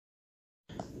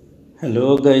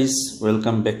Hello guys,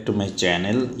 welcome back to my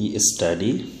channel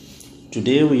eStudy.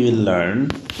 Today we will learn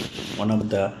one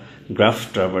of the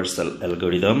graph traversal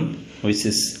algorithm, which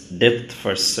is depth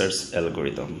first search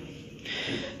algorithm.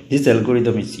 This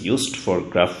algorithm is used for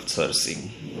graph searching.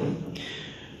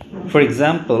 For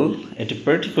example, at a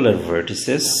particular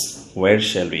vertices, where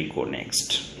shall we go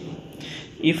next?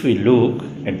 If we look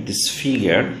at this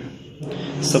figure,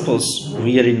 suppose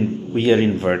we are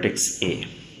in vertex A.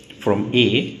 From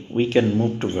A, we can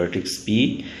move to vertex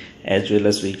B as well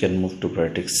as we can move to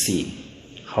vertex C.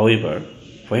 However,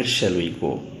 where shall we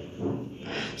go?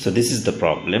 So this is the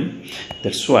problem.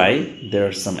 That's why there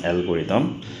are some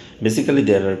algorithm. Basically,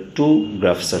 there are two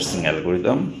graph searching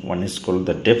algorithm. One is called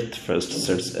the depth first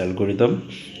search algorithm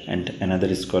and another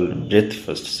is called breadth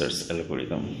first search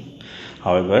algorithm.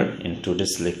 However, in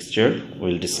today's lecture,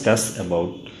 we'll discuss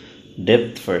about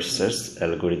depth first search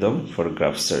algorithm for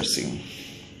graph searching.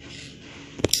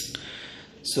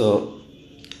 So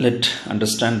let's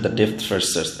understand the depth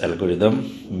first search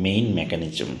algorithm main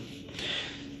mechanism.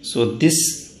 So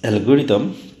this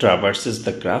algorithm traverses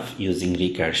the graph using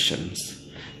recursions.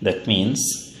 That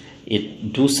means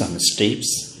it do some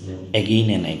steps again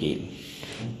and again.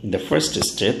 The first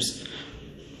steps,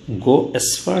 go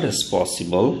as far as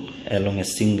possible along a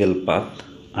single path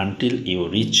until you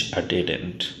reach a dead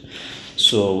end.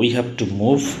 So we have to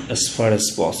move as far as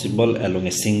possible along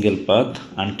a single path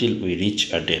until we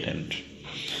reach a dead end.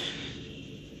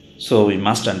 So we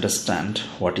must understand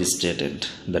what is dead end.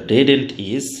 The dead end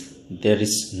is there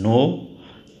is no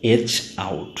edge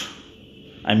out.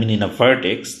 I mean in a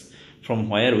vertex from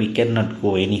where we cannot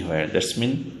go anywhere. That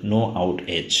means no out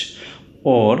edge.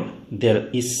 Or there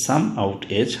is some out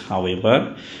edge,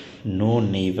 however no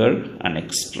neighbor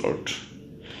unexplored.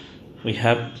 We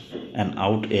have an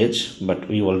out edge, but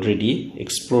we already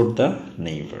explored the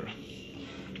neighbor.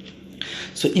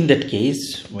 So in that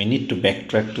case, we need to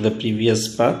backtrack to the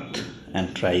previous path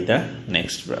and try the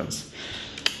next branch.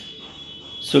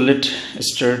 So let's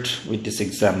start with this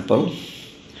example.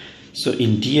 So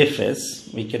in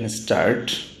DFS, we can start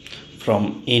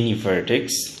from any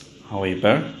vertex.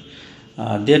 However,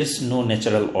 there is no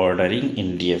natural ordering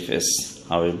in DFS.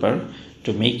 However,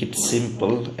 to make it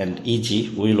simple and easy,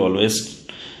 we will always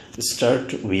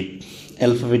start with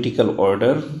alphabetical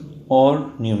order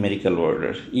or numerical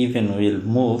order. Even we will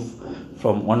move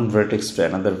from one vertex to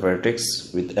another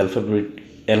vertex with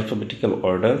alphabetical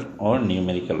order or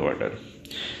numerical order.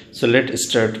 So let's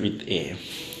start with A.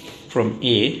 From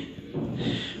A,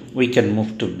 we can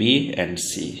move to B and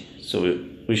C. So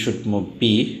we should move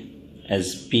B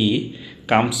as B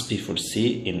comes before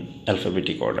C in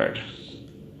alphabetic order.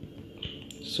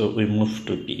 So we move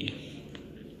to B.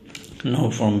 Now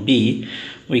from B,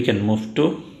 we can move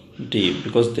to D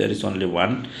because there is only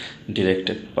one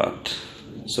directed path.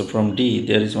 So from D,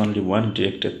 there is only one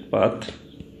directed path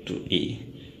to E.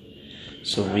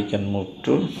 So we can move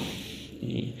to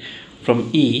E. From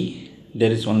E,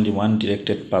 there is only one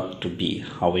directed path to B.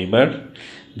 However,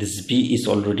 this B is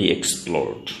already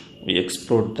explored. We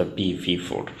explored the B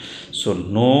before. So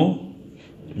no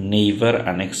neighbor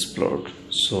unexplored.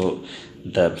 So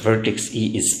the vertex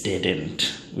E is dead end.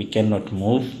 We cannot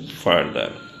move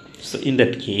further. So in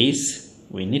that case,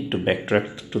 we need to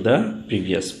backtrack to the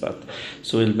previous path.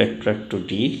 So we'll backtrack to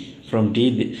D. From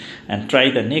D and try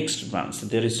the next branch.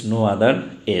 There is no other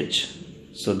edge.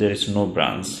 So there is no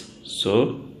branch.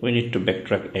 So we need to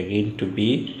backtrack again to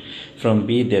B. From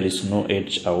B, there is no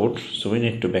edge out. So we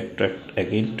need to backtrack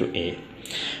again to A.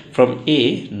 From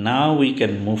A, now we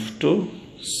can move to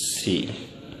C.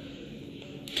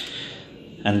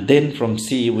 And then from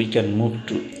C we can move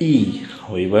to E.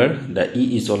 However, the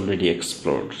E is already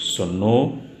explored, so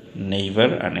no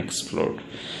neighbor unexplored.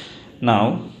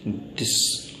 Now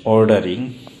this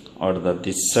ordering or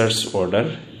this search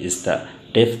order is the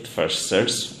depth first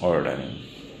search ordering.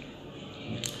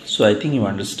 So I think you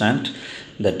understand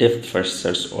the depth first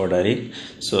search ordering.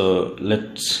 So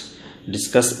let's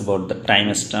discuss about the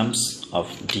timestamps of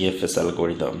DFS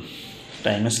algorithm.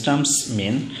 Timestamps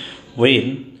mean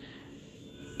when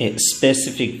a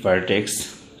specific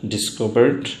vertex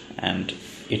discovered and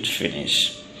it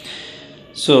finished.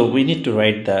 So we need to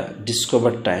write the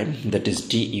discovered time, that is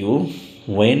DU,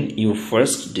 when you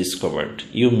first discovered.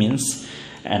 U means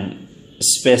an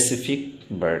specific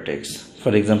vertex.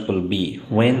 For example, B,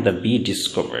 when the B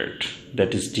discovered,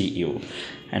 that is DU.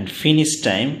 And finish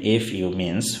time, FU,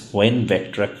 means when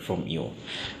backtrack from U.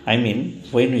 I mean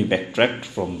when we backtrack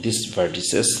from these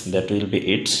vertices, that will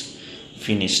be its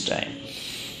finish time.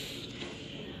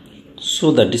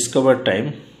 So the discovered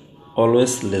time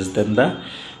always less than the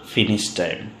finish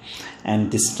time.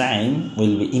 and this time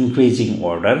will be increasing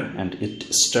order and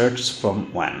it starts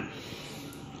from 1.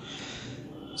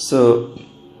 So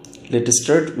let us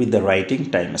start with the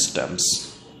writing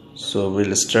timestamps. So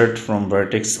we'll start from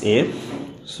vertex A.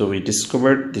 So we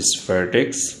discovered this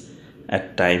vertex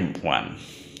at time 1.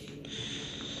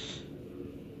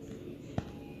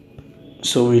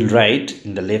 So we'll write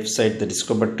in the left side the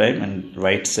discovered time and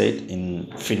right side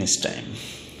in finish time.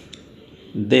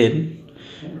 Then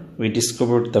we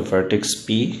discovered the vertex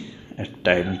B at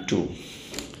time 2.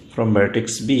 From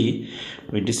vertex B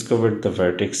we discovered the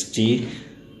vertex D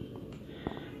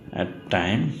at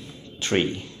time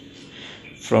 3.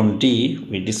 From D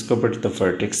we discovered the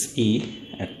vertex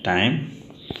E at time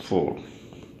 4.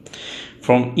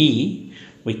 From E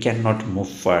we cannot move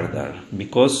further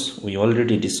because we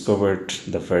already discovered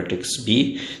the vertex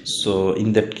B. So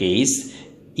in that case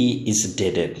E is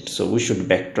dead end. So we should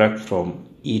backtrack from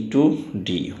E to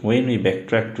D. When we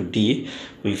backtrack to D,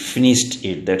 we finished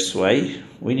it. That's why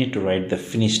we need to write the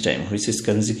finish time, which is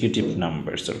consecutive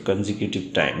numbers or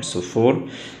consecutive time. So 4,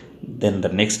 then the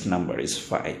next number is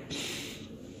 5.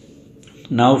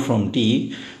 Now from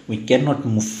D we cannot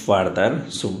move further,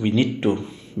 so we need to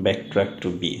backtrack to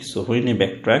B. So when we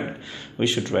backtrack, we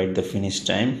should write the finish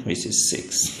time, which is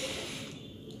 6.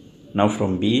 Now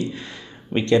from B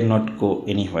we cannot go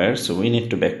anywhere, so we need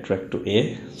to backtrack to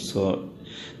A. So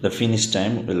the finish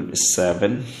time will be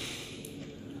 7.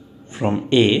 From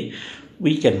A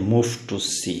we can move to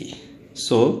C.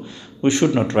 So we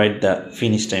should not write the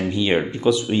finish time here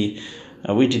because we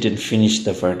didn't finish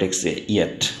the vertex A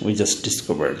yet, we just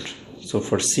discovered. So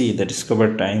for C the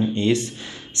discovered time is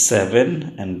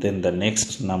 7 and then the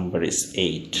next number is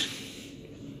 8.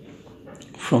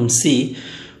 From C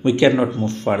we cannot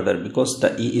move further because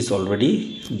the E is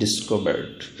already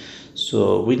discovered.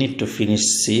 So we need to finish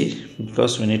C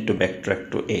because we need to backtrack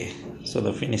to A. So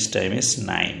the finish time is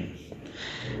 9.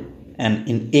 And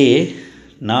in A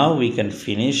now we can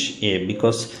finish A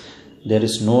because there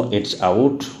is no edge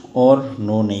out or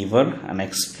no neighbor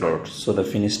unexplored. So the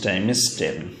finish time is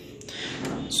 10.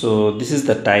 So this is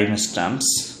the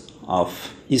timestamps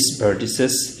of each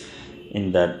vertices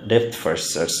in the depth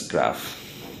first search graph.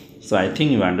 So I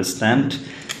think you understand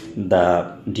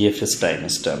the DFS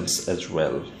timestamps as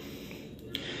well.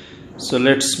 So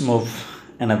let's move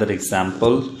another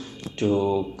example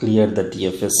to clear the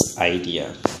DFS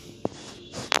idea.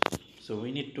 So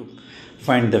we need to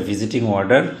find the visiting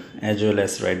order as well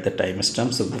as write the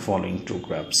timestamps of the following two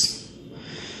graphs.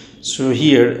 So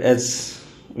here, as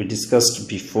we discussed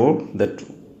before, that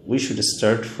we should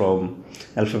start from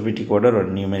alphabetic order or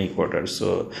numeric order.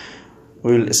 So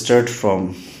we will start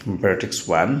from vertex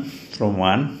 1. From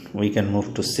 1 we can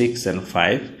move to 6 and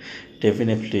 5.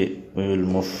 Definitely we will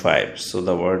move 5. So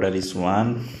the order is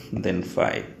 1 then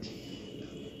 5.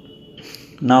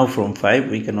 Now from 5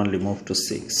 we can only move to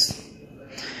 6.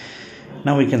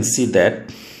 Now we can see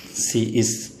that C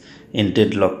is in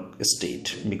deadlock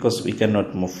state because we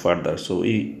cannot move further. So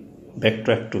we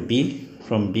backtrack to B.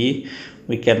 From B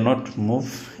we cannot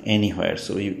move anywhere.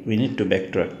 So we need to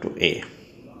backtrack to A.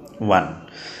 1.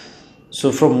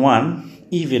 So from 1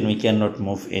 even we cannot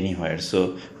move anywhere.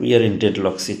 So we are in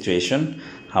deadlock situation.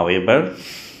 However,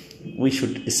 we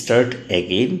should start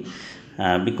again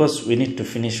because we need to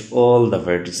finish all the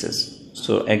vertices.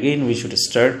 So again we should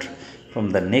start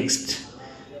from the next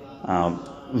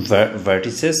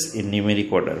vertices in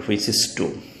numeric order, which is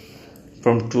 2.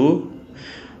 From 2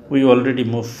 we already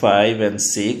moved 5 and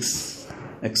 6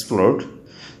 explored,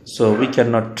 so we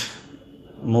cannot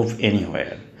move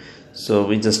anywhere. So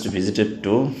we just visited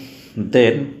 2.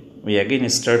 Then we again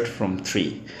start from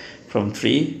 3. From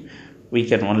 3 we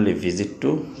can only visit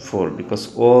to 4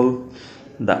 because all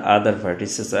the other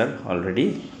vertices are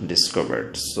already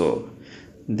discovered. So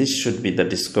this should be the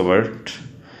discovered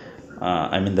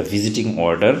the visiting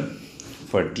order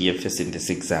for DFS in this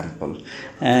example.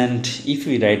 And if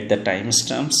we write the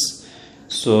timestamps,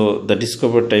 so the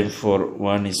discovered time for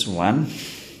 1 is 1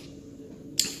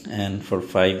 and for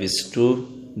 5 is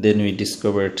 2. Then we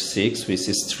discovered 6, which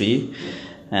is 3,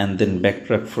 and then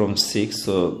backtrack from 6,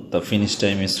 so the finish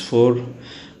time is 4.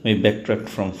 We backtrack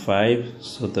from 5,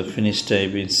 so the finish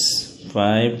time is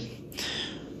 5.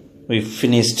 We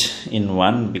finished in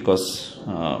 1 because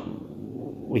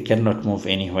we cannot move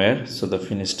anywhere, so the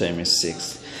finish time is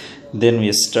 6. Then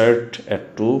we start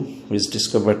at 2, which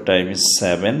discovered time is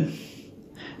 7,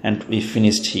 and we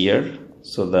finished here,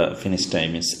 so the finish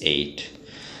time is 8.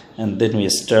 And then we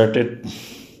started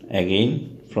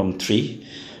again from 3,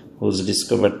 whose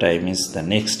discovered time is the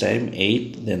next time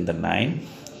 8, then the 9.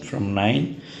 From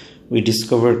 9 we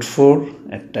discovered 4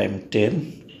 at time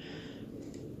 10,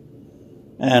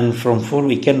 and from 4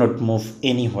 we cannot move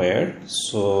anywhere,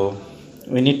 so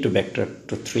we need to backtrack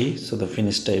to 3, so the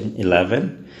finish time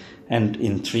 11, and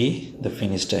in 3 the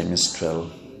finish time is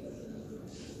 12.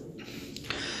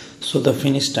 So the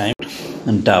finish time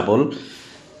and double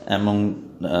among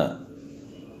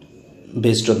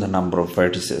based on the number of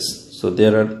vertices. So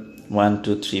there are 1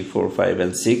 2 3 4 5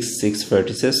 and 6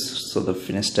 vertices, so the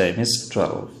finish time is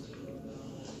 12.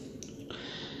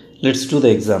 Let's do the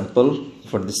example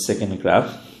for this second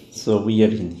graph. So we are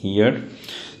in here.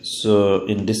 So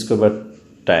in discovered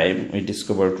time we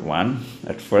discovered 1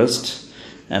 at first,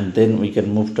 and then we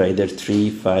can move to either 3,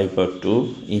 5 or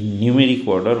 2. In numeric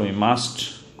order we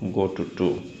must go to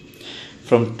 2.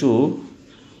 From 2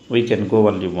 we can go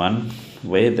only one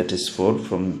way, that is 4.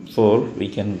 From 4 we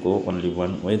can go only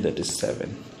one way, that is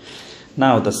 7.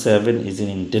 Now the 7 is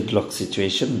in deadlock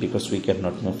situation because we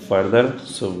cannot move further,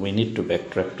 so we need to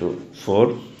backtrack to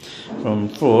 4. From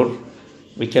 4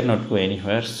 we cannot go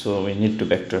anywhere, so we need to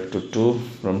backtrack to 2.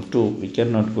 From 2 we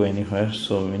cannot go anywhere,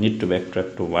 so we need to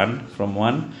backtrack to 1. From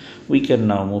 1 we can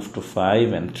now move to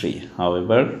 5 and 3.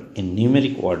 However, in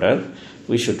numeric order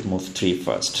we should move 3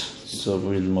 first, so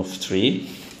we will move 3.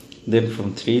 Then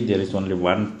from 3 there is only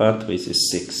one path, which is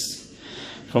 6.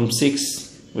 From 6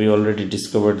 we already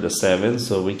discovered the 7,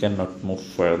 so we cannot move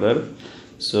further,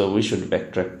 so we should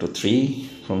backtrack to 3.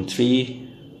 From 3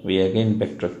 we again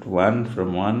backtrack to 1.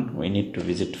 From 1 we need to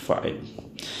visit 5.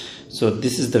 So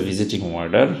this is the visiting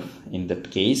order in that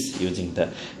case using the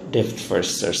depth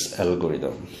first search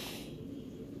algorithm.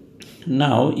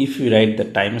 Now if we write the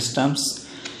timestamps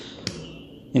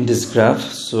in this graph,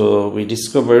 so we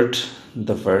discovered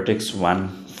the vertex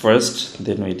 1 first,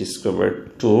 then we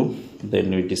discovered 2,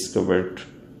 then we discovered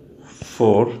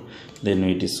 4, then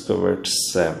we discovered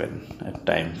 7 at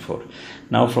time 4.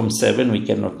 Now from 7 we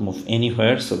cannot move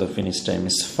anywhere, so the finish time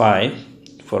is 5.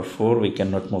 For 4 we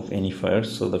cannot move anywhere,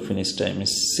 so the finish time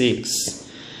is 6.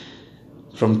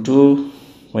 From 2,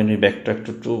 when we backtrack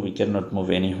to 2 we cannot move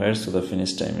anywhere, so the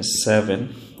finish time is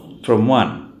 7. From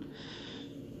 1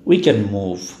 we can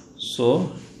move,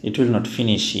 so it will not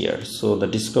finish here, so the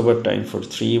discovered time for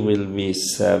 3 will be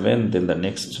 7, then the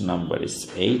next number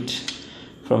is 8.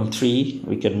 From 3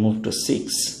 we can move to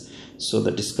 6, so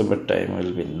the discovered time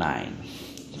will be 9.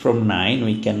 From 9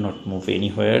 we cannot move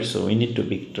anywhere, so we need to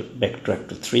backtrack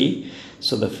to 3,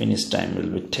 so the finish time will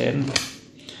be 10.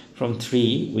 From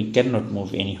 3 we cannot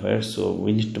move anywhere, so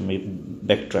we need to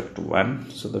backtrack to 1,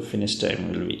 so the finish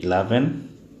time will be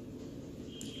 11.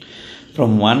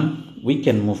 From 1 we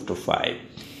can move to 5,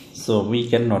 so we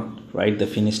cannot write the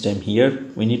finish time here,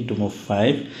 we need to move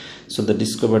 5, so the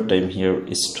discovered time here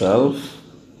is 12.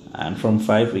 And from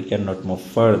 5 we cannot move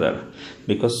further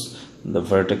because the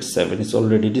vertex 7 is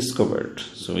already discovered,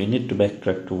 so we need to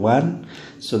backtrack to 1,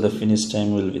 so the finish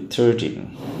time will be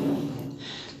 13.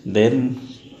 Then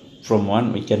from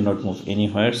 1 we cannot move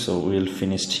anywhere, so we will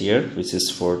finish here, which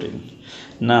is 14.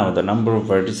 Now the number of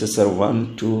vertices are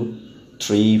 1 2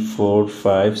 3 4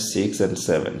 5 6 and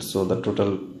 7, so the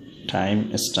total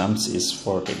time stamps is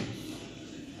 14.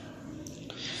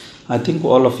 I think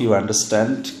all of you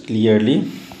understand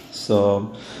clearly,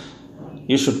 so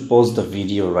you should pause the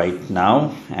video right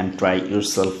now and try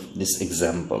yourself this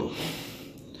example,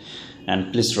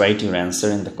 and please write your answer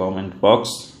in the comment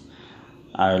box.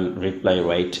 I'll reply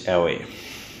right away.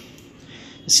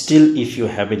 Still, if you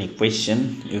have any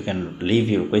question, you can leave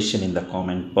your question in the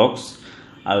comment box.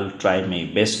 I will try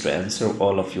my best to answer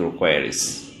all of your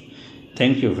queries.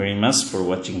 Thank you very much for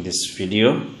watching this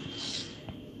video.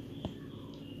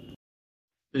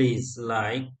 Please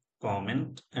like,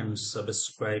 comment and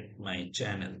subscribe my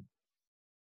channel.